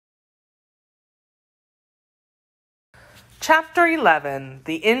Chapter 11.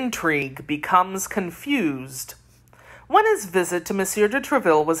 The Intrigue becomes confused. When his visit to Monsieur de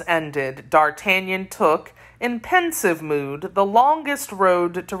Treville was ended, D'Artagnan took, in pensive mood, the longest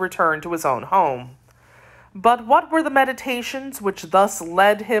road to return to his own home. But what were the meditations which thus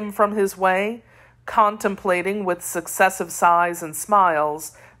led him from his way, contemplating with successive sighs and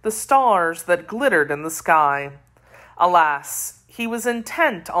smiles the stars that glittered in the sky? Alas, he was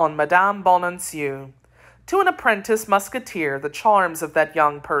intent on Madame Bonancieux. To an apprentice musketeer, the charms of that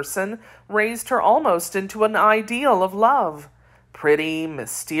young person raised her almost into an ideal of love. Pretty,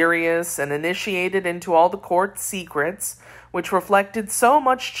 mysterious, and initiated into all the court secrets, which reflected so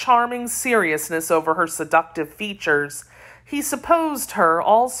much charming seriousness over her seductive features, he supposed her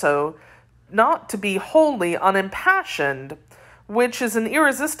also not to be wholly unimpassioned, which is an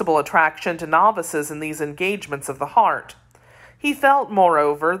irresistible attraction to novices in these engagements of the heart. He felt,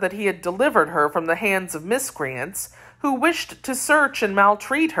 moreover, that he had delivered her from the hands of miscreants who wished to search and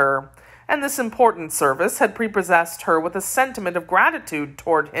maltreat her, and this important service had prepossessed her with a sentiment of gratitude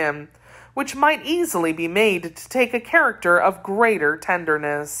toward him, which might easily be made to take a character of greater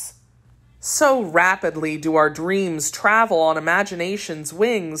tenderness. So rapidly do our dreams travel on imagination's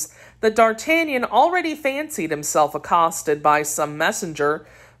wings that D'Artagnan already fancied himself accosted by some messenger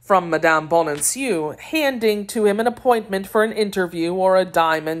from Madame Bonancieux, handing to him an appointment for an interview or a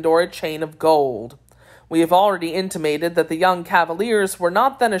diamond or a chain of gold. We have already intimated that the young cavaliers were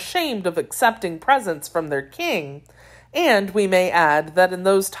not then ashamed of accepting presents from their king, and we may add that in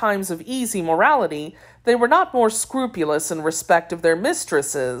those times of easy morality they were not more scrupulous in respect of their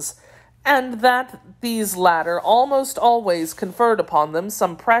mistresses, and that these latter almost always conferred upon them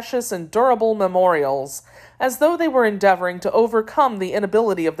some precious and durable memorials, as though they were endeavoring to overcome the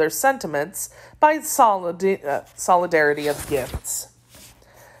inability of their sentiments by solidarity of gifts.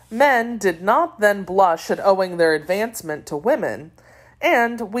 Men did not then blush at owing their advancement to women,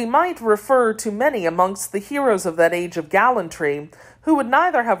 and we might refer to many amongst the heroes of that age of gallantry, who would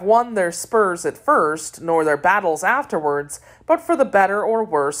neither have won their spurs at first, nor their battles afterwards, but for the better or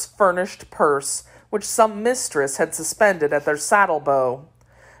worse furnished purse, which some mistress had suspended at their saddle-bow.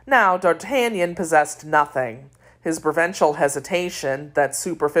 Now D'Artagnan possessed nothing. His provincial hesitation, that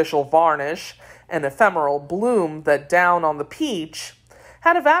superficial varnish, and ephemeral bloom that down on the peach,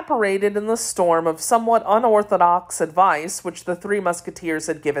 had evaporated in the storm of somewhat unorthodox advice which the Three Musketeers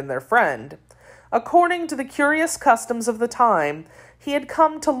had given their friend. According to the curious customs of the time, he had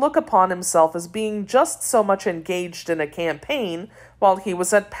come to look upon himself as being just so much engaged in a campaign while he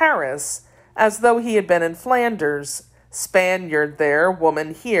was at Paris, as though he had been in Flanders. Spaniard there,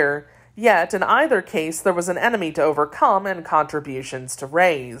 woman here, yet in either case there was an enemy to overcome and contributions to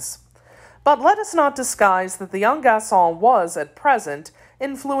raise. But let us not disguise that the young Gascon was, at present,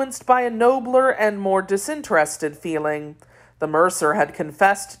 influenced by a nobler and more disinterested feeling. The mercer had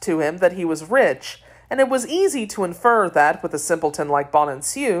confessed to him that he was rich, and it was easy to infer that, with a simpleton like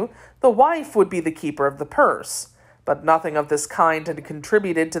Bonancieux, the wife would be the keeper of the purse. But nothing of this kind had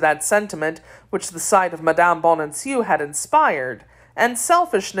contributed to that sentiment which the sight of Madame Bonancieux had inspired, and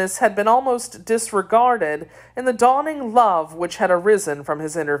selfishness had been almost disregarded in the dawning love which had arisen from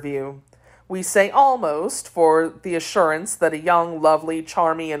his interview. We say almost, for the assurance that a young, lovely,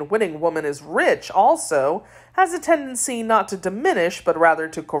 charming, and winning woman is rich also has a tendency not to diminish but rather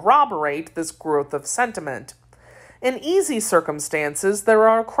to corroborate this growth of sentiment. In easy circumstances there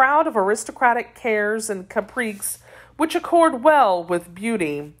are a crowd of aristocratic cares and caprices which accord well with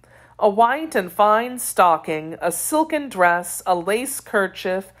beauty. A white and fine stocking, a silken dress, a lace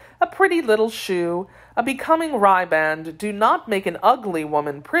kerchief, a pretty little shoe, a becoming riband do not make an ugly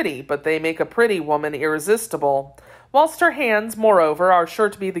woman pretty, but they make a pretty woman irresistible, whilst her hands, moreover, are sure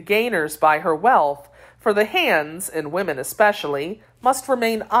to be the gainers by her wealth, for the hands, in women especially, must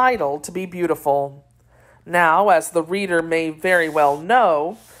remain idle to be beautiful. Now, as the reader may very well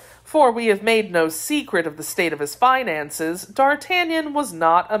know, for we have made no secret of the state of his finances, D'Artagnan was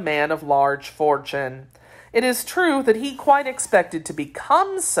not a man of large fortune. It is true that he quite expected to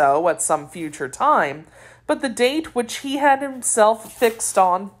become so at some future time, but the date which he had himself fixed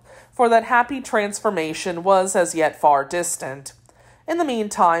on for that happy transformation was as yet far distant. In the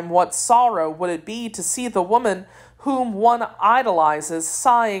meantime, what sorrow would it be to see the woman whom one idolizes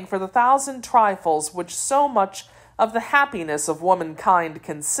sighing for the thousand trifles which so much of the happiness of womankind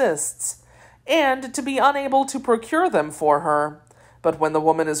consists, and to be unable to procure them for her. But when the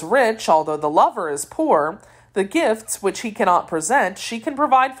woman is rich, although the lover is poor, the gifts which he cannot present she can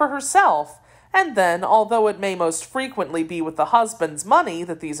provide for herself, and then, although it may most frequently be with the husband's money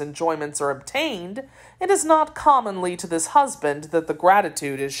that these enjoyments are obtained, it is not commonly to this husband that the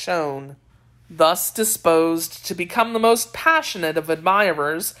gratitude is shown. Thus disposed to become the most passionate of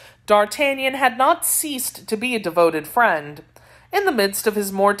admirers, D'Artagnan had not ceased to be a devoted friend. In the midst of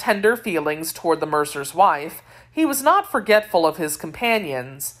his more tender feelings toward the mercer's wife, he was not forgetful of his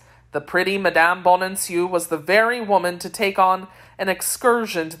companions. The pretty Madame Bonancieux was the very woman to take on an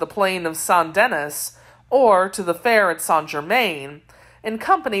excursion to the plain of Saint-Denis, or to the fair at Saint-Germain, in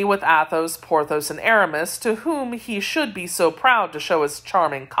company with Athos, Porthos, and Aramis, to whom he should be so proud to show his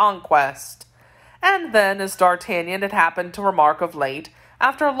charming conquest. And then, as D'Artagnan had happened to remark of late,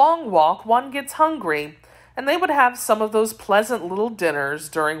 after a long walk one gets hungry, and they would have some of those pleasant little dinners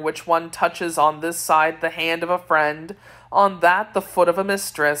during which one touches on this side the hand of a friend, on that the foot of a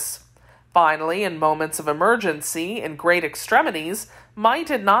mistress. Finally, in moments of emergency, in great extremities,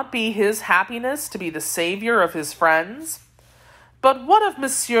 might it not be his happiness to be the saviour of his friends? But what of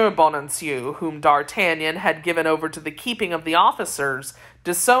Monsieur Bonancieux, whom D'Artagnan had given over to the keeping of the officers,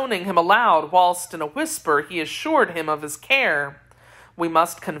 disowning him aloud, whilst in a whisper he assured him of his care? We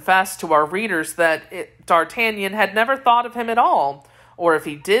must confess to our readers that D'Artagnan had never thought of him at all, or if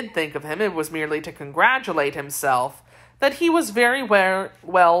he did think of him, it was merely to congratulate himself that he was very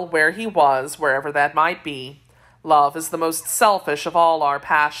well where he was, wherever that might be. Love is the most selfish of all our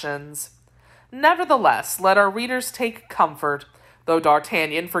passions. Nevertheless, let our readers take comfort. Though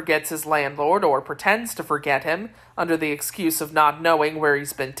D'Artagnan forgets his landlord, or pretends to forget him, under the excuse of not knowing where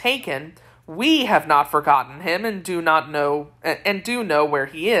he's been taken, we have not forgotten him, and do know where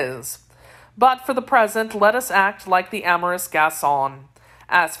he is. But for the present, let us act like the amorous Gascon.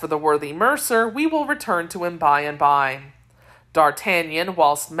 As for the worthy mercer, we will return to him by and by. D'Artagnan,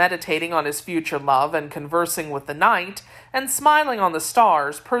 whilst meditating on his future love, and conversing with the knight, and smiling on the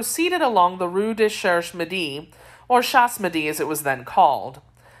stars, proceeded along the Rue de Cherche-Midi, or Chasse-Midi as it was then called.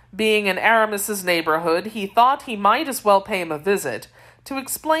 Being in Aramis's neighborhood, he thought he might as well pay him a visit, to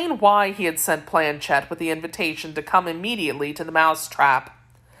explain why he had sent Planchet with the invitation to come immediately to the mousetrap.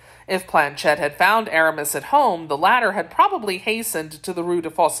 If Planchet had found Aramis at home, the latter had probably hastened to the Rue de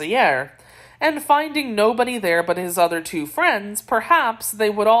Fossoyeurs, and finding nobody there but his other two friends, perhaps they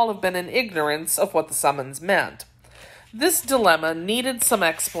would all have been in ignorance of what the summons meant. This dilemma needed some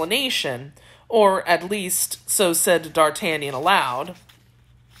explanation, or at least so said D'Artagnan aloud.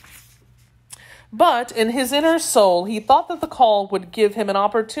 But in his inner soul he thought that the call would give him an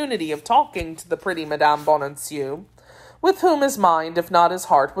opportunity of talking to the pretty Madame Bonancieux, with whom his mind, if not his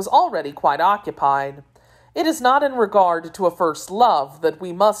heart, was already quite occupied. It is not in regard to a first love that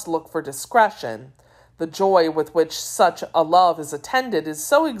we must look for discretion. The joy with which such a love is attended is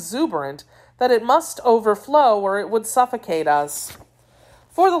so exuberant that it must overflow or it would suffocate us.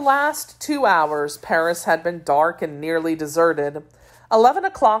 For the last 2 hours, Paris had been dark and nearly deserted. 11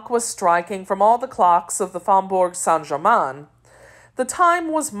 o'clock was striking from all the clocks of the Faubourg Saint-Germain. The time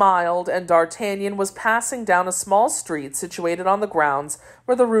was mild, and D'Artagnan was passing down a small street situated on the grounds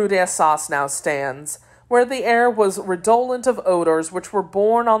where the Rue d'Assas now stands, where the air was redolent of odors which were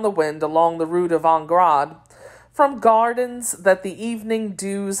borne on the wind along the Rue de Vaugirard, from gardens that the evening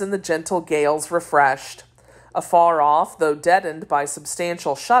dews and the gentle gales refreshed. Afar off, though deadened by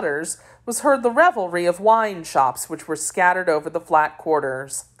substantial shutters, was heard the revelry of wine shops which were scattered over the flat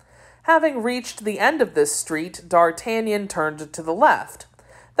quarters. Having reached the end of this street, D'Artagnan turned to the left.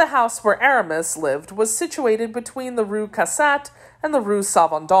 The house where Aramis lived was situated between the Rue Cassette and the Rue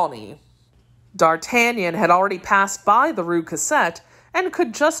Savandoni. D'Artagnan had already passed by the Rue Cassette, and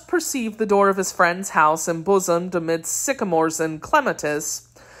could just perceive the door of his friend's house embosomed amidst sycamores and clematis,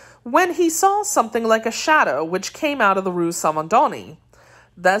 when he saw something like a shadow which came out of the Rue Savandoni.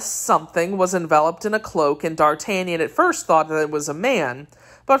 This something was enveloped in a cloak, and D'Artagnan at first thought that it was a man,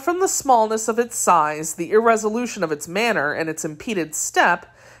 but from the smallness of its size, the irresolution of its manner, and its impeded step,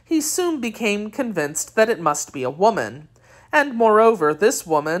 he soon became convinced that it must be a woman. And moreover, this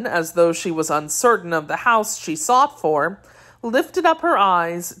woman, as though she was uncertain of the house she sought for, lifted up her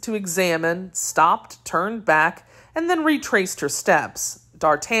eyes to examine, stopped, turned back, and then retraced her steps.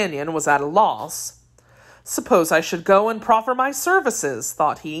 D'Artagnan was at a loss. "Suppose I should go and proffer my services,"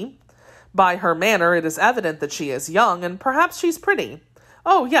 thought he. "By her manner it is evident that she is young, and perhaps she's pretty.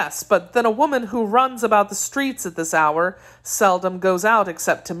 Oh, yes, but then a woman who runs about the streets at this hour seldom goes out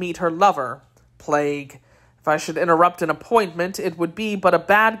except to meet her lover. Plague! If I should interrupt an appointment, it would be but a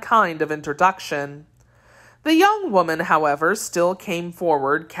bad kind of introduction." The young woman, however, still came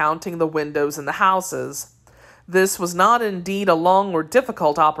forward, counting the windows in the houses. This was not indeed a long or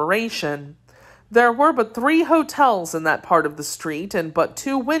difficult operation. There were but 3 hotels in that part of the street, and but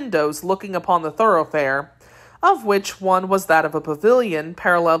 2 windows looking upon the thoroughfare, of which one was that of a pavilion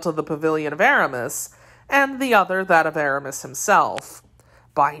parallel to the pavilion of Aramis, and the other that of Aramis himself.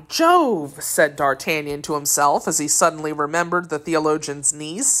 "By Jove," said D'Artagnan to himself as he suddenly remembered the theologian's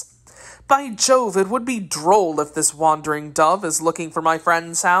niece. "By Jove, it would be droll if this wandering dove is looking for my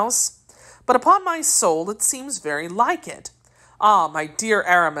friend's house. But upon my soul, it seems very like it. Ah, my dear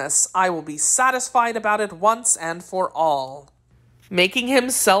Aramis, I will be satisfied about it once and for all." Making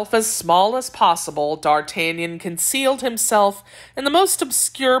himself as small as possible, D'Artagnan concealed himself in the most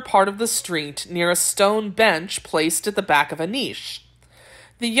obscure part of the street, near a stone bench placed at the back of a niche.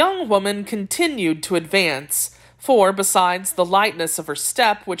 The young woman continued to advance, for, besides the lightness of her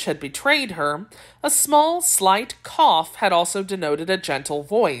step which had betrayed her, a small, slight cough had also denoted a gentle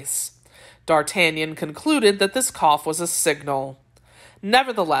voice. D'Artagnan concluded that this cough was a signal.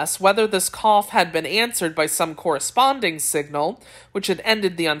 Nevertheless, whether this cough had been answered by some corresponding signal, which had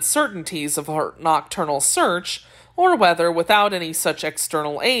ended the uncertainties of her nocturnal search, or whether, without any such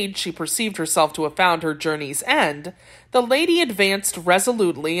external aid, she perceived herself to have found her journey's end, the lady advanced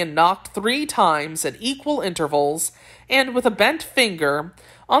resolutely and knocked 3 times at equal intervals, and with a bent finger,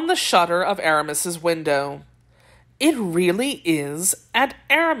 on the shutter of Aramis's window. "It really is at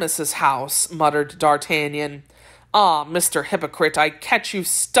Aramis's house," muttered D'Artagnan. "Ah, Mr. Hypocrite, I catch you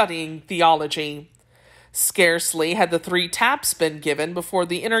studying theology." Scarcely had the 3 taps been given before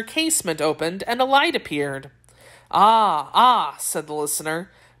the inner casement opened and a light appeared. Ah, said the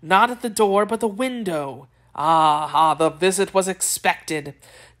listener, "not at the door, but the window. The visit was expected.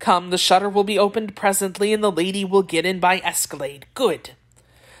 Come, the shutter will be opened presently, and the lady will get in by escalade. Good."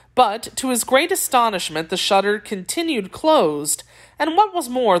 But, to his great astonishment, the shutter continued closed, and what was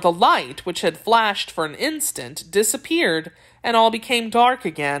more, the light, which had flashed for an instant, disappeared, and all became dark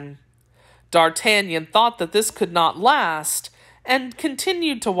again. D'Artagnan thought that this could not last, and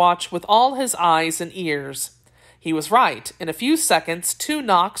continued to watch with all his eyes and ears. He was right. In a few seconds, 2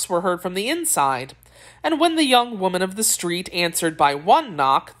 knocks were heard from the inside, and when the young woman of the street answered by 1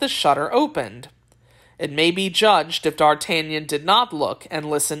 knock, the shutter opened. It may be judged if D'Artagnan did not look and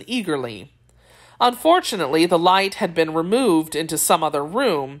listen eagerly. Unfortunately, the light had been removed into some other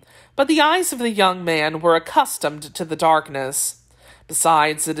room, but the eyes of the young man were accustomed to the darkness.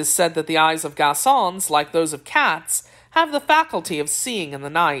 Besides, it is said that the eyes of garçons, like those of cats, have the faculty of seeing in the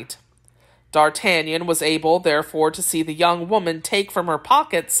night. D'Artagnan was able, therefore, to see the young woman take from her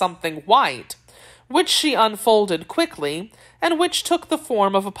pocket something white, which she unfolded quickly, and which took the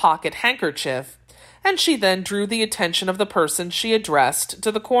form of a pocket handkerchief, and she then drew the attention of the person she addressed to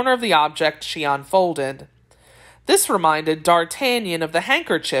the corner of the object she unfolded. This reminded D'Artagnan of the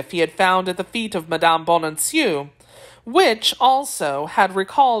handkerchief he had found at the feet of Madame Bonancieux, which also had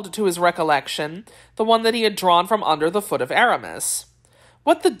recalled to his recollection the one that he had drawn from under the foot of Aramis.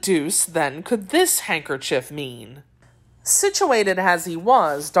 What the deuce, then, could this handkerchief mean? Situated as he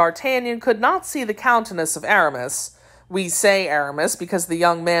was, D'Artagnan could not see the countenance of Aramis. We say Aramis because the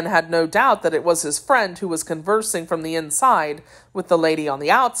young man had no doubt that it was his friend who was conversing from the inside with the lady on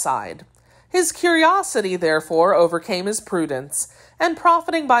the outside. His curiosity, therefore, overcame his prudence, and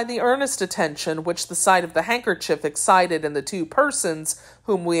profiting by the earnest attention which the sight of the handkerchief excited in the 2 persons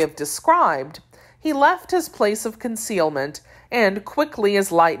whom we have described, he left his place of concealment, and, quickly as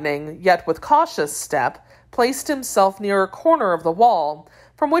lightning, yet with cautious step, placed himself near a corner of the wall,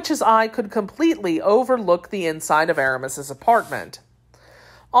 from which his eye could completely overlook the inside of Aramis's apartment.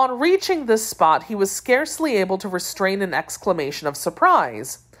 On reaching this spot, he was scarcely able to restrain an exclamation of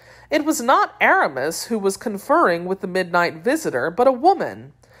surprise. It was not Aramis who was conferring with the midnight visitor, but a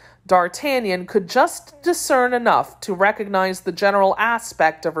woman. D'Artagnan could just discern enough to recognize the general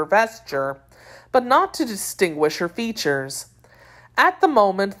aspect of her vesture, but not to distinguish her features. At the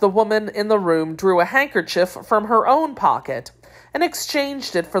moment, the woman in the room drew a handkerchief from her own pocket, and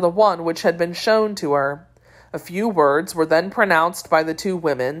exchanged it for the one which had been shown to her. A few words were then pronounced by the 2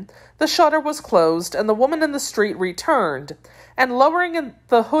 women, the shutter was closed, and the woman in the street returned, and lowering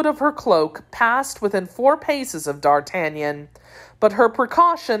the hood of her cloak, passed within 4 paces of D'Artagnan. But her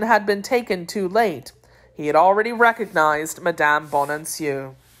precaution had been taken too late. He had already recognized Madame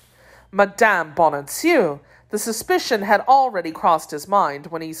Bonancieux. Madame Bonancieux! The suspicion had already crossed his mind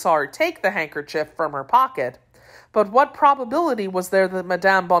when he saw her take the handkerchief from her pocket. But what probability was there that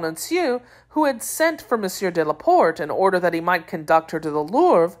Madame Bonancieux, who had sent for Monsieur de Laporte in order that he might conduct her to the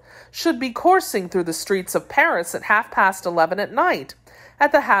Louvre, should be coursing through the streets of Paris at 11:30 at night,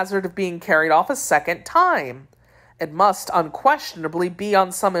 at the hazard of being carried off a second time? It must unquestionably be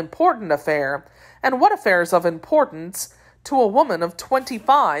on some important affair, and what affairs of importance to a woman of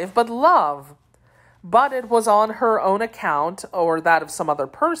 25 but love? But it was on her own account, or that of some other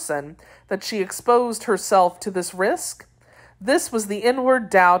person, that she exposed herself to this risk. This was the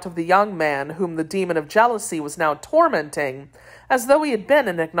inward doubt of the young man whom the demon of jealousy was now tormenting, as though he had been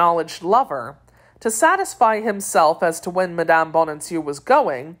an acknowledged lover. To satisfy himself as to when Madame Bonancieux was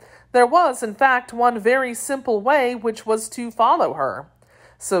going, there was, in fact, one very simple way, which was to follow her.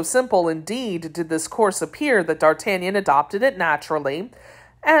 So simple, indeed, did this course appear that D'Artagnan adopted it naturally,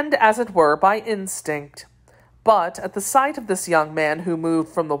 and, as it were, by instinct. But, at the sight of this young man who moved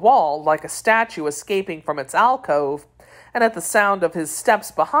from the wall like a statue escaping from its alcove, and at the sound of his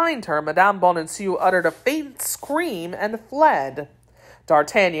steps behind her, Madame Bonancieux uttered a faint scream and fled.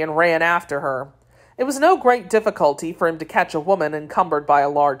 D'Artagnan ran after her. It was no great difficulty for him to catch a woman encumbered by a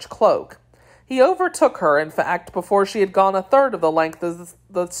large cloak. He overtook her, in fact, before she had gone a third of the length of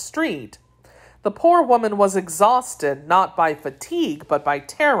the street. The poor woman was exhausted, not by fatigue, but by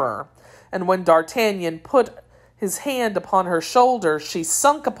terror, and when D'Artagnan put his hand upon her shoulder, she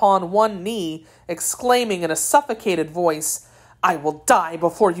sunk upon one knee, exclaiming in a suffocated voice, "I will die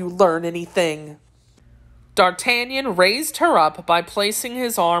before you learn anything." D'Artagnan raised her up by placing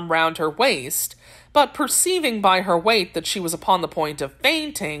his arm round her waist, but perceiving by her weight that she was upon the point of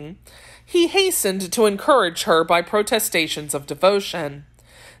fainting, he hastened to encourage her by protestations of devotion.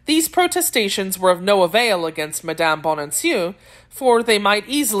 These protestations were of no avail against Madame Bonancieux, for they might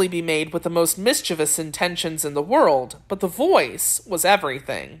easily be made with the most mischievous intentions in the world, but the voice was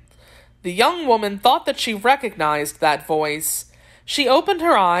everything. The young woman thought that she recognized that voice. She opened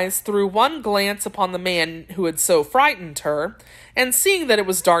her eyes, threw one glance upon the man who had so frightened her, and seeing that it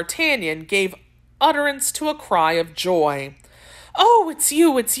was D'Artagnan, gave utterance to a cry of joy. "Oh, it's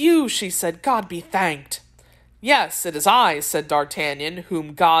you," she said. "God be thanked." "Yes, it is I," said D'Artagnan,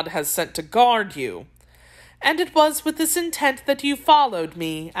 "whom God has sent to guard you." "And it was with this intent that you followed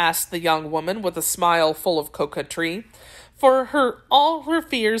me?" asked the young woman with a smile full of coquetry, for all her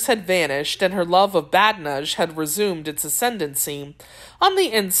fears had vanished, and her love of badinage had resumed its ascendancy, on the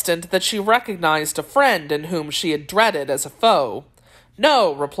instant that she recognized a friend in whom she had dreaded as a foe.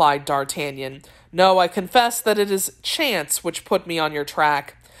 "No," replied D'Artagnan. "No, I confess that it is chance which put me on your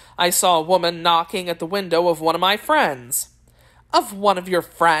track. I saw a woman knocking at the window of one of my friends." "Of one of your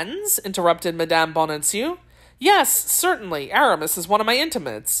friends?" interrupted Madame Bonancieux. "Yes, certainly. Aramis is one of my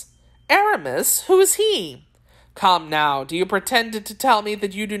intimates." "Aramis? Who is he?" "Come now, do you pretend to tell me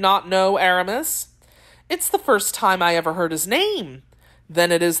that you do not know Aramis?" "It's the first time I ever heard his name."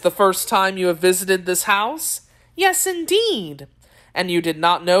 "Then it is the first time you have visited this house?" "Yes, indeed." "And you did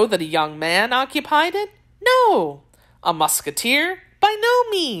not know that a young man occupied it?" "No." "A musketeer?" "By no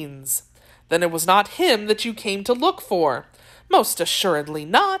means." "Then it was not him that you came to look for." "Most assuredly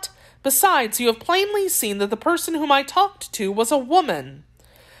not. Besides, you have plainly seen that the person whom I talked to was a woman."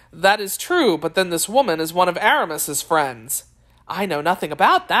 "That is true, but then this woman is one of Aramis's friends." "I know nothing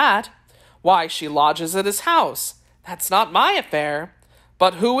about that." "Why, she lodges at his house." "That's not my affair."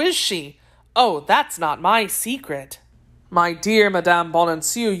 "But who is she?" "Oh, that's not my secret." "My dear Madame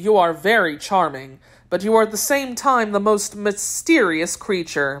Bonancieux, you are very charming, but you are at the same time the most mysterious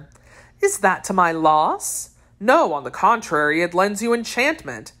creature." "Is that to my loss?" "No, on the contrary, it lends you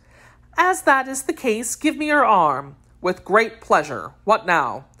enchantment." "As that is the case, give me your arm." "With great pleasure. What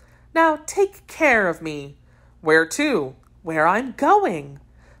now?" "Now take care of me." "Where to?" "Where I'm going."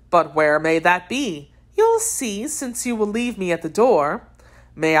 "But where may that be?" "You'll see, since you will leave me at the door."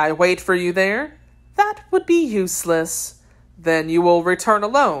 "May I wait for you there?" "That would be useless." "Then you will return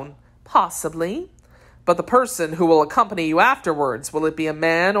alone?" "Possibly." "But the person who will accompany you afterwards, will it be a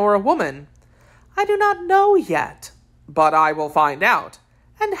man or a woman?" "I do not know yet." "But I will find out."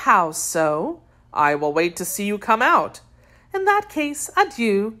 "And how so?" "I will wait to see you come out." "In that case,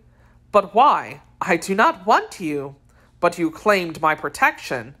 adieu." "But why? I do not want you." "But you claimed my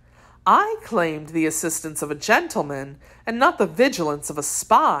protection." "I claimed the assistance of a gentleman, and not the vigilance of a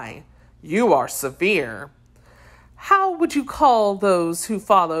spy." "You are severe." "How would you call those who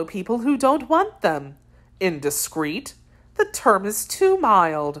follow people who don't want them?" "Indiscreet." "The term is too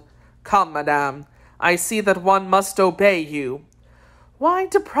mild." "Come, madame, I see that one must obey you." "Why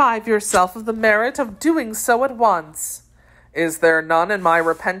deprive yourself of the merit of doing so at once?" "Is there none in my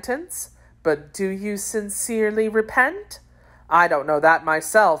repentance?" "But do you sincerely repent?" "I don't know that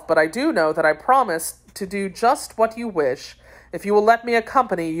myself, but I do know that I promise to do just what you wish, if you will let me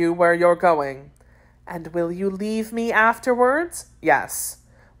accompany you where you're going." "And will you leave me afterwards?" "Yes."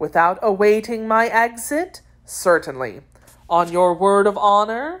 "Without awaiting my exit?" "Certainly." "On your word of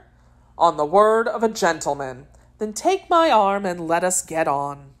honor?" "On the word of a gentleman." "Then take my arm and let us get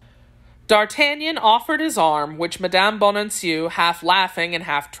on." D'Artagnan offered his arm, which Madame Bonancieux, half laughing and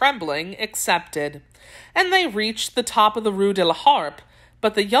half trembling, accepted, and they reached the top of the Rue de la Harpe,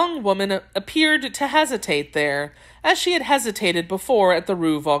 But the young woman appeared to hesitate there, as she had hesitated before at the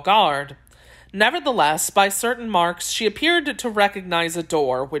Rue Vaugirard. Nevertheless, by certain marks, she appeared to recognize a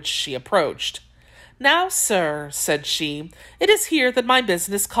door, which she approached. "Now, sir," said she, "it is here that my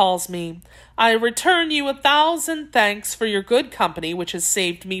business calls me. I return you 1,000 thanks for your good company, which has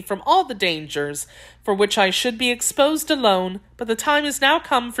saved me from all the dangers for which I should be exposed alone, but the time is now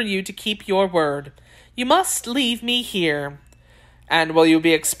come for you to keep your word. You must leave me here." "And will you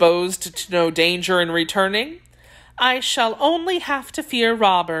be exposed to no danger in returning?" "I shall only have to fear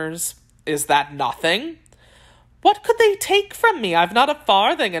robbers." "Is that nothing?" "What could they take from me? I've not a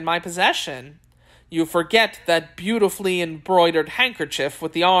farthing in my possession." "You forget that beautifully embroidered handkerchief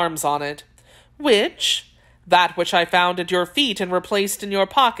with the arms on it." "Which?" "That which I found at your feet and replaced in your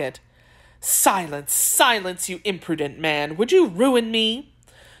pocket." "Silence, silence, you imprudent man! Would you ruin me?"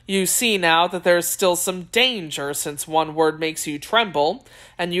 "You see now that there is still some danger, since one word makes you tremble,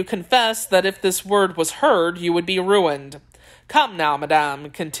 and you confess that if this word was heard, you would be ruined. Come now, madame,"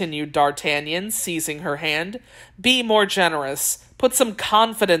 continued D'Artagnan, seizing her hand, "be more generous. Put some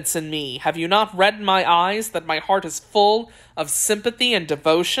confidence in me. Have you not read in my eyes that my heart is full of sympathy and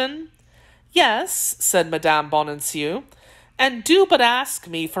devotion?" "Yes," said Madame Bonancieux, "and do but ask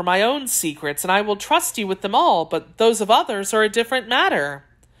me for my own secrets, and I will trust you with them all, but those of others are a different matter."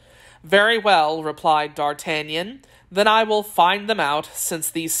 "Very well," replied D'Artagnan, "then I will find them out. Since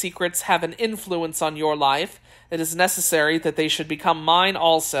these secrets have an influence on your life, it is necessary that they should become mine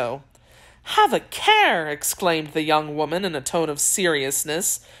also." "Have a care!" exclaimed the young woman in a tone of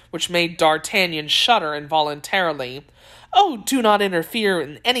seriousness, which made D'Artagnan shudder involuntarily. "Oh, do not interfere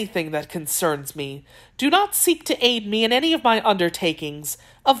in anything that concerns me. Do not seek to aid me in any of my undertakings.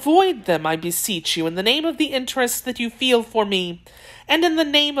 Avoid them, I beseech you, in the name of the interest that you feel for me, and in the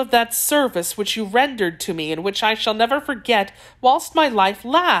name of that service which you rendered to me, and which I shall never forget whilst my life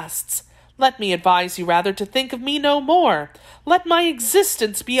lasts. Let me advise you rather to think of me no more. Let my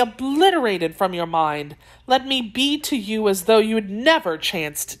existence be obliterated from your mind. Let me be to you as though you had never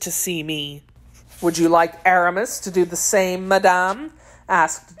chanced to see me." "Would you like Aramis to do the same, madame?"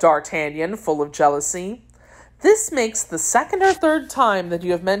 asked D'Artagnan, full of jealousy. "This makes the second or third time that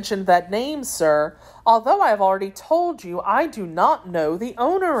you have mentioned that name, sir, although I have already told you I do not know the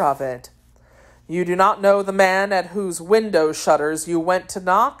owner of it." "You do not know the man at whose window shutters you went to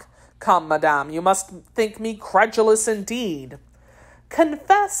knock? Come, madame, you must think me credulous indeed."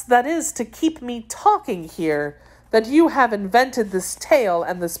 "Confess, that is to keep me talking here, that you have invented this tale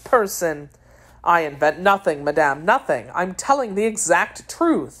and this person." "I invent nothing, madame, nothing. I'm telling the exact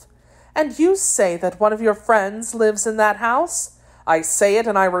truth." "And you say that one of your friends lives in that house?" "I say it,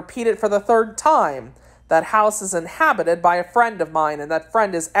 and I repeat it for the third time. That house is inhabited by a friend of mine, and that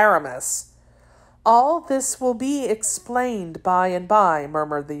friend is Aramis." "All this will be explained by and by,"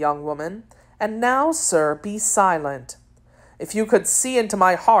 murmured the young woman. "And now, sir, be silent." "If you could see into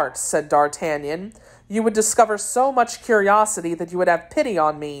my heart," said D'Artagnan, "you would discover so much curiosity that you would have pity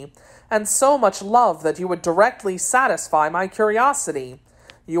on me, and so much love that you would directly satisfy my curiosity.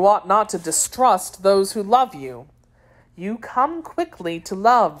 You ought not to distrust those who love you." "You come quickly to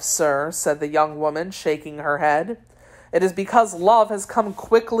love, sir," said the young woman, shaking her head. "It is because love has come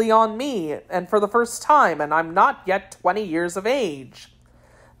quickly on me, and for the first time, and I'm not yet 20 years of age."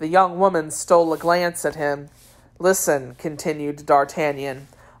 The young woman stole a glance at him. "Listen," continued D'Artagnan,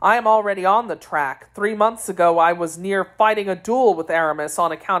 "I am already on the track. 3 months ago I was near fighting a duel with Aramis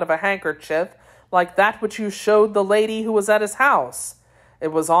on account of a handkerchief like that which you showed the lady who was at his house.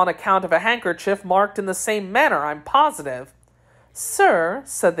 It was on account of a handkerchief marked in the same manner, I'm positive." "Sir,"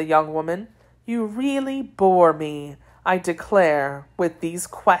 said the young woman, "you really bore me, I declare, with these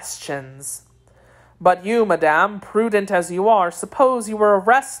questions." "But you, madame, prudent as you are, suppose you were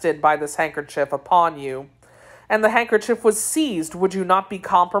arrested by this handkerchief upon you, and the handkerchief was seized, would you not be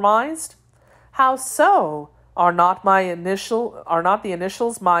compromised?" "How so? Are not the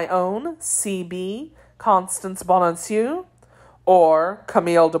initials my own, C.B., Constance Bonancieux, or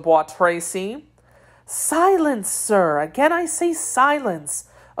Camille de Bois Tracy?" "Silence, sir! Again I say silence!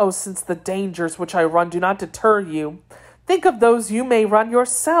 Oh, since the dangers which I run do not deter you, think of those you may run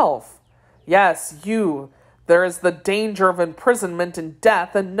yourself." "Yes, you. There is the danger of imprisonment and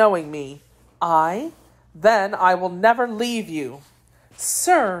death in knowing me." "I? Then I will never leave you."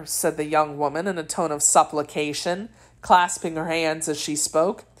 "Sir," said the young woman in a tone of supplication, clasping her hands as she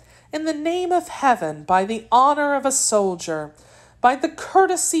spoke, "in the name of heaven, by the honor of a soldier, by the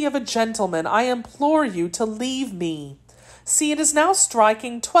courtesy of a gentleman, I implore you to leave me. See, it is now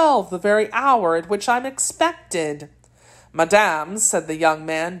striking 12, the very hour at which I'm expected." "Madame," said the young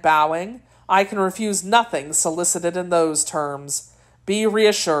man, bowing, "I can refuse nothing solicited in those terms. Be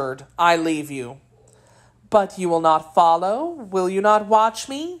reassured, I leave you. But you will not follow? Will you not watch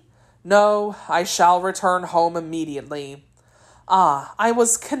me? No, I shall return home immediately. Ah, I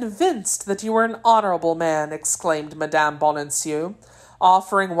was convinced that you were an honorable man, exclaimed Madame Bonancieux,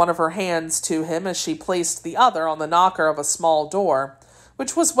 offering one of her hands to him as she placed the other on the knocker of a small door,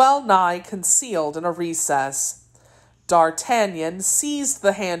 which was well nigh concealed in a recess. D'Artagnan seized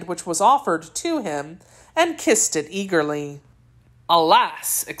the hand which was offered to him and kissed it eagerly.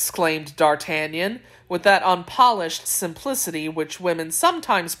 Alas, exclaimed D'Artagnan, with that unpolished simplicity which women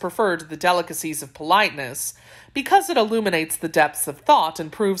sometimes prefer to the delicacies of politeness, because it illuminates the depths of thought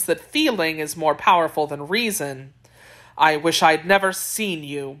and proves that feeling is more powerful than reason. I wish I'd never seen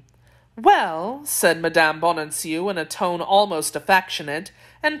you. Well, said Madame Bonancieux in a tone almost affectionate,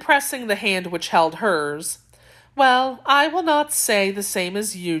 and pressing the hand which held hers, well, I will not say the same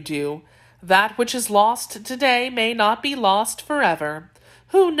as you do. That which is lost today may not be lost forever.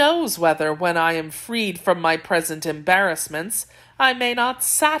 Who knows whether, when I am freed from my present embarrassments, I may not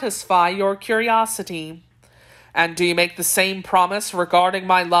satisfy your curiosity. And do you make the same promise regarding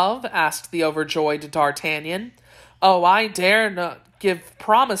my love? Asked the overjoyed D'Artagnan. Oh, I dare not give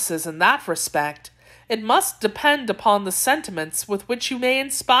promises in that respect. It must depend upon the sentiments with which you may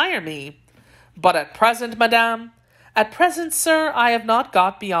inspire me. But at present, madame? At present, sir, I have not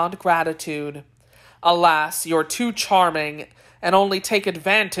got beyond gratitude. Alas, you're too charming, and only take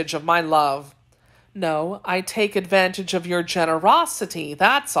advantage of my love. No, I take advantage of your generosity,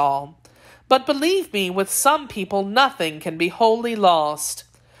 that's all. But believe me, with some people nothing can be wholly lost.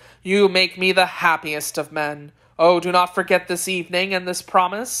 You make me the happiest of men. Oh, do not forget this evening and this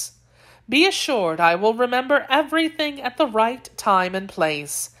promise. Be assured I will remember everything at the right time and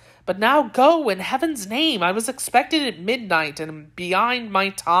place. But now go, in heaven's name. I was expected at midnight and behind my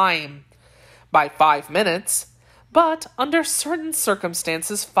time. By 5 minutes. But under certain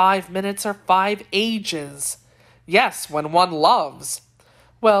circumstances 5 minutes are 5 ages. Yes, when one loves.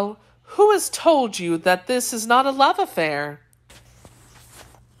 Well, who has told you that this is not a love affair?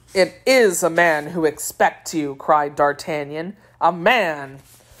 It is a man who expects you, cried D'Artagnan. A man!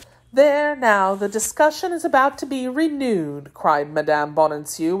 There, now, the discussion is about to be renewed, cried Madame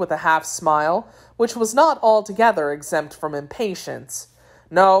Bonancieux with a half-smile, which was not altogether exempt from impatience.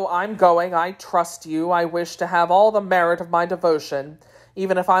 No, I'm going. I trust you. I wish to have all the merit of my devotion,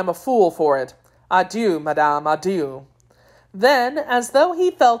 even if I'm a fool for it. Adieu, madame, adieu. Then, as though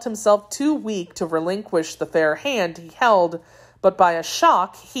he felt himself too weak to relinquish the fair hand he held, but by a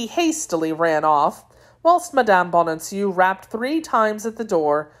shock he hastily ran off, whilst Madame Bonancieux rapped 3 times at the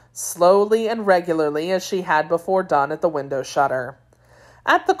door, slowly and regularly as she had before done at the window-shutter.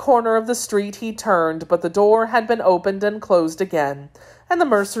 At the corner of the street he turned, but the door had been opened and closed again, and the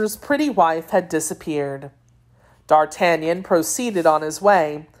mercer's pretty wife had disappeared. D'Artagnan proceeded on his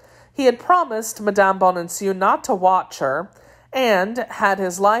way. He had promised Madame Bonancieux not to watch her, and, had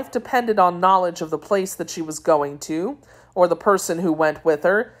his life depended on knowledge of the place that she was going to, or the person who went with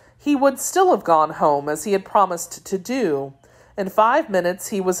her, he would still have gone home, as he had promised to do. In 5 minutes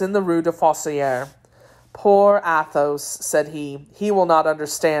he was in the Rue de Fossoyeurs. Poor Athos, said he. He will not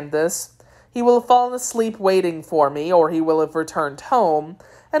understand this. He will have fallen asleep waiting for me, or he will have returned home,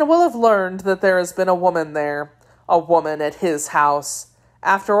 and will have learned that there has been a woman there, a woman at his house.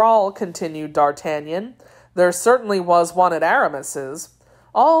 After all, continued D'Artagnan, there certainly was one at Aramis's.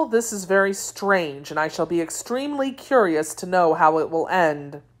 All this is very strange, and I shall be extremely curious to know how it will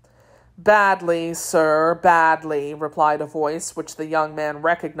end. Badly, sir, badly, replied a voice which the young man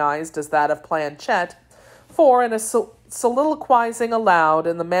recognized as that of Planchet, for in a soliloquizing aloud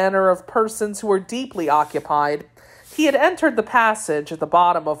in the manner of persons who were deeply occupied, he had entered the passage, at the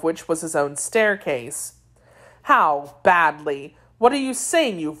bottom of which was his own staircase. How badly? What are you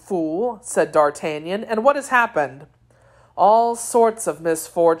saying, you fool? Said D'Artagnan, and what has happened? All sorts of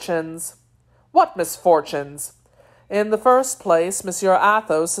misfortunes. What misfortunes? In the first place, Monsieur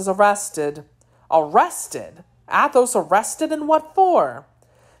Athos is arrested. Arrested? Athos arrested, and what for?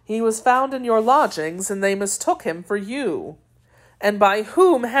 He was found in your lodgings, and they mistook him for you. And by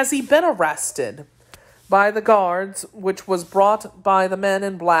whom has he been arrested? By the guards, which was brought by the men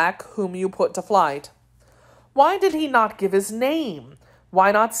in black, whom you put to flight. Why did he not give his name?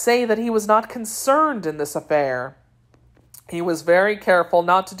 Why not say that he was not concerned in this affair? He was very careful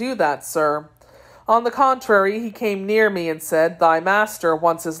not to do that, sir. On the contrary, he came near me and said, Thy master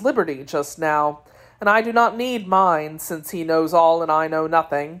wants his liberty just now, and I do not need mine, since he knows all and I know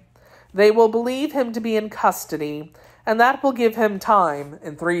nothing. They will believe him to be in custody, and that will give him time.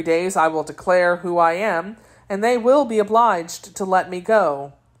 In 3 days I will declare who I am, and they will be obliged to let me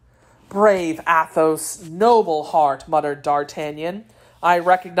go. "Brave Athos, noble heart," muttered D'Artagnan. "I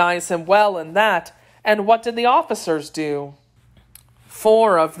recognize him well in that. And what did the officers do?"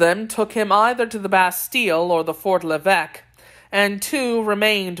 "4 of them took him either to the Bastille or the Fort l'Evêque, and 2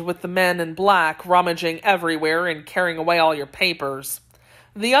 remained with the men in black, rummaging everywhere and carrying away all your papers.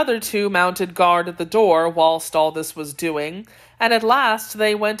 The other 2 mounted guard at the door whilst all this was doing, and at last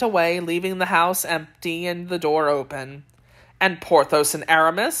they went away, leaving the house empty and the door open." "And Porthos and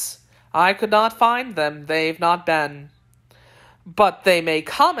Aramis?" "I could not find them. They've not been." "But they may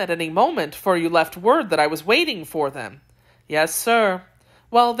come at any moment, for you left word that I was waiting for them." "Yes, sir."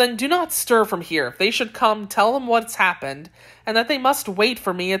 "Well, then do not stir from here. If they should come, tell them what's happened, and that they must wait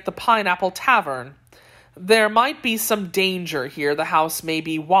for me at the Pineapple Tavern. There might be some danger here. The house may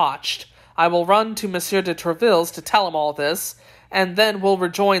be watched. I will run to Monsieur de Treville's to tell him all this, and then will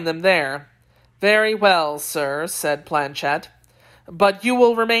rejoin them there." "Very well, sir," said Planchet. "But you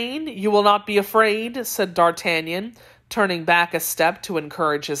will remain? You will not be afraid?" said D'Artagnan, turning back a step to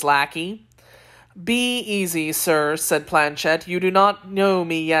encourage his lackey. "Be easy, sir," said Planchet. "You do not know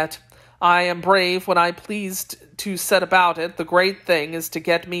me yet. I am brave when I pleased to set about it. The great thing is to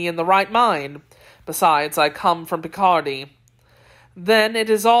get me in the right mind. Besides, I come from Picardy." "Then it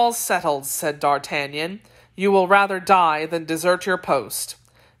is all settled," said D'Artagnan. "You will rather die than desert your post."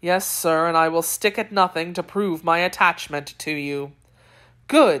 "Yes, sir, and I will stick at nothing to prove my attachment to you."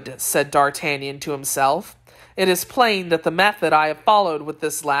 "Good," said D'Artagnan to himself. "It is plain that the method I have followed with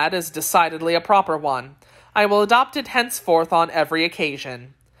this lad is decidedly a proper one. I will adopt it henceforth on every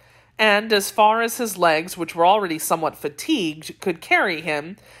occasion." And as far as his legs, which were already somewhat fatigued, could carry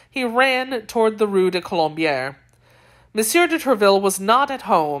him, he ran toward the Rue de Colombière. Monsieur de Treville was not at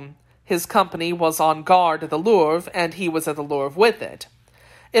home. His company was on guard at the Louvre, and he was at the Louvre with it.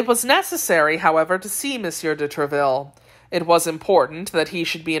 It was necessary, however, to see Monsieur de Treville. It was important that he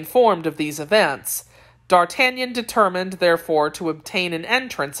should be informed of these events. D'Artagnan determined, therefore, to obtain an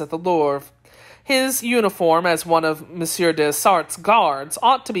entrance at the Louvre. His uniform as one of Monsieur de Sart's guards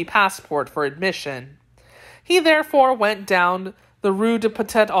ought to be passport for admission. He therefore went down the Rue de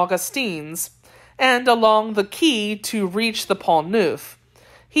Petit Augustins and along the quay to reach the Pont Neuf.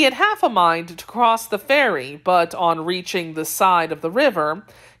 He had half a mind to cross the ferry, but on reaching the side of the river,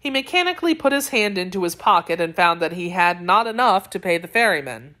 he mechanically put his hand into his pocket and found that he had not enough to pay the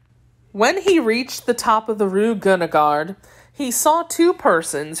ferryman. When he reached the top of the Rue Guénégaud, he saw 2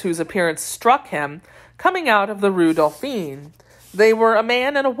 persons whose appearance struck him coming out of the Rue Dauphine. They were a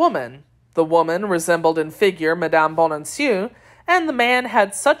man and a woman. The woman resembled in figure Madame Bonancieux, and the man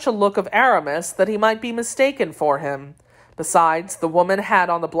had such a look of Aramis that he might be mistaken for him. Besides, the woman had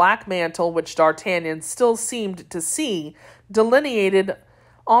on the black mantle which D'Artagnan still seemed to see delineated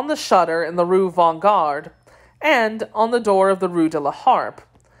on the shutter in the Rue Vanguard and on the door of the Rue de la Harpe.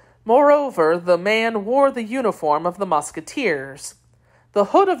 Moreover, the man wore the uniform of the Musketeers. The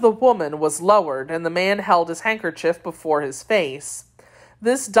hood of the woman was lowered, and the man held his handkerchief before his face.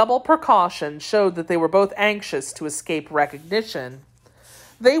 This double precaution showed that they were both anxious to escape recognition.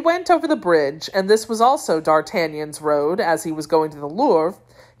 They went over the bridge, and this was also D'Artagnan's road, as he was going to the Louvre.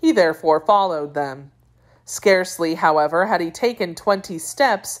 He therefore followed them. Scarcely, however, had he taken 20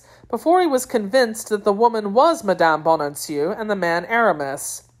 steps before he was convinced that the woman was Madame Bonancieux and the man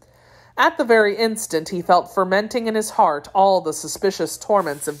Aramis. At the very instant he felt fermenting in his heart all the suspicious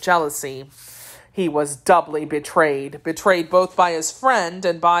torments of jealousy. He was doubly betrayed both by his friend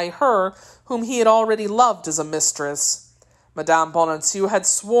and by her whom he had already loved as a mistress. Madame Bonancieux had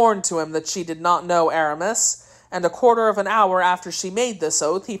sworn to him that she did not know Aramis, and a quarter of an hour after she made this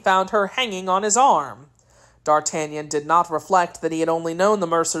oath he found her hanging on his arm. D'Artagnan did not reflect that he had only known the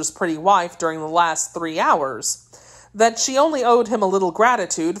mercer's pretty wife during the last 3 hours, that she only owed him a little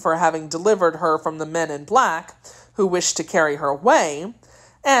gratitude for having delivered her from the men in black, who wished to carry her away,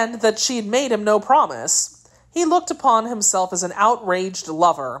 and that she had made him no promise. He looked upon himself as an outraged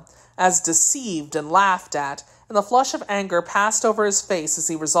lover, as deceived and laughed at, and the flush of anger passed over his face as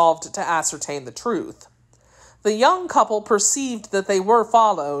he resolved to ascertain the truth. The young couple perceived that they were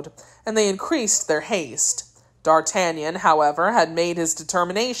followed, and they increased their haste. D'Artagnan, however, had made his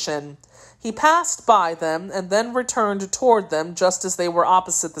determination. He passed by them, and then returned toward them just as they were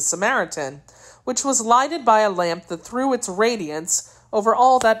opposite the Samaritan, which was lighted by a lamp that threw its radiance over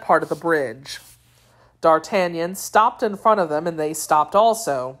all that part of the bridge. D'Artagnan stopped in front of them, and they stopped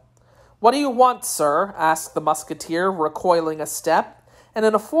also. "What do you want, sir?" asked the musketeer, recoiling a step, and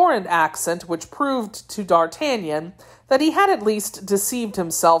in a foreign accent which proved to D'Artagnan that he had at least deceived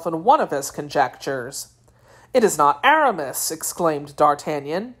himself in one of his conjectures. "It is not Aramis!" exclaimed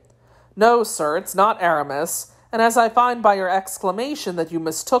D'Artagnan. "No, sir, it's not Aramis, and as I find by your exclamation that you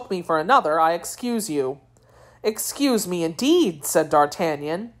mistook me for another, I excuse you." "Excuse me, indeed," said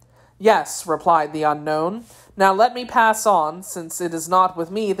D'Artagnan. "Yes," replied the unknown. "Now let me pass on, since it is not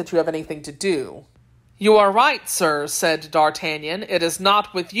with me that you have anything to do." "You are right, sir," said D'Artagnan. "It is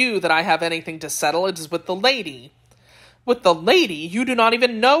not with you that I have anything to settle, it is with the lady." "With the lady? You do not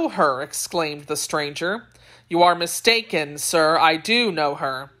even know her," exclaimed the stranger. "You are mistaken, sir, I do know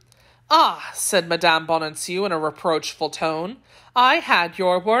her." "Ah," said Madame Bonacieux in a reproachful tone, "I had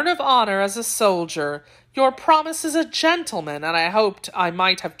your word of honor as a soldier, your promise as a gentleman, and I hoped I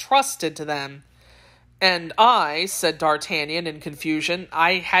might have trusted to them." "And I," said D'Artagnan in confusion,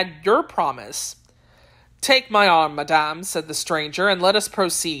 "I had your promise." "Take my arm, madame," said the stranger, "and let us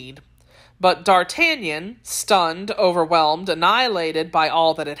proceed." But D'Artagnan, stunned, overwhelmed, annihilated by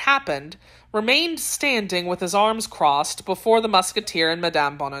all that had happened, remained standing with his arms crossed before the Musketeer and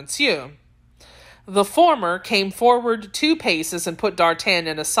Madame Bonacieux. The former came forward 2 paces and put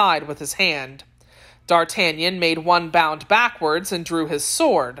D'Artagnan aside with his hand. D'Artagnan made 1 bound backwards and drew his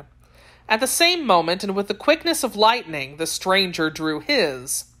sword. At the same moment, and with the quickness of lightning, the stranger drew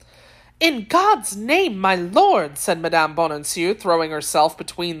his. "In God's name, my lord," said Madame Bonacieux, throwing herself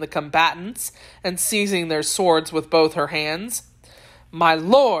between the combatants and seizing their swords with both her hands. "My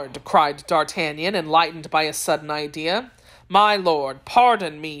lord," cried D'Artagnan, enlightened by a sudden idea. "My lord,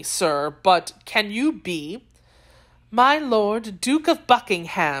 pardon me, sir, but can you be—" "My lord, Duke of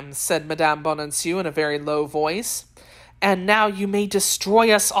Buckingham," said Madame Bonacieux in a very low voice. "And now you may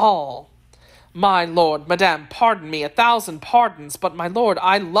destroy us all." "My lord, madame, pardon me, 1,000 pardons, but my lord,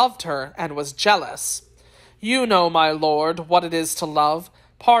 I loved her, and was jealous." "You know, my lord, what it is to love.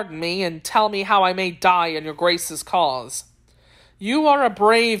 Pardon me, and tell me how I may die in your grace's cause." "You are a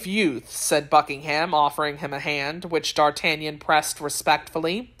brave youth," said Buckingham, offering him a hand, which D'Artagnan pressed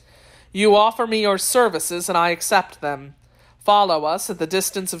respectfully. "You offer me your services, and I accept them. Follow us at the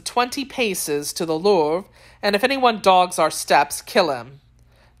distance of 20 paces to the Louvre, and if anyone dogs our steps, kill him."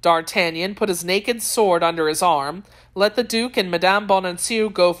 D'Artagnan put his naked sword under his arm, let the Duke and Madame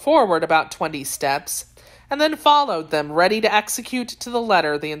Bonacieux go forward about 20 steps, and then followed them, ready to execute to the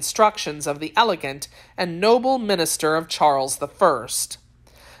letter the instructions of the elegant and noble minister of Charles I.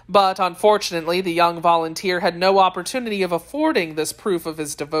 But, unfortunately, the young volunteer had no opportunity of affording this proof of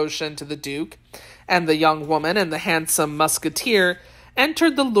his devotion to the Duke, and the young woman and the handsome Musketeer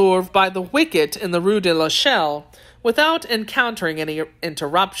entered the Louvre by the wicket in the Rue de l'Echelle, without encountering any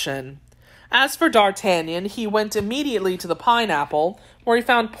interruption. As for D'Artagnan, he went immediately to the Pineapple, where he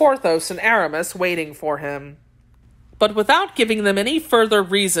found Porthos and Aramis waiting for him. But without giving them any further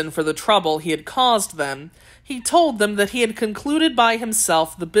reason for the trouble he had caused them, he told them that he had concluded by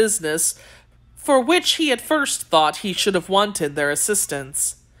himself the business for which he at first thought he should have wanted their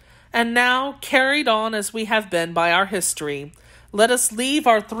assistance. And now, carried on as we have been by our history, let us leave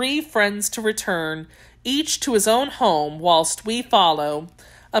our 3 friends to return, each to his own home, whilst we follow,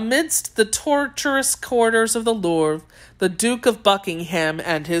 amidst the tortuous corridors of the Louvre, the Duke of Buckingham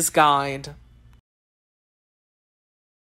and his guide.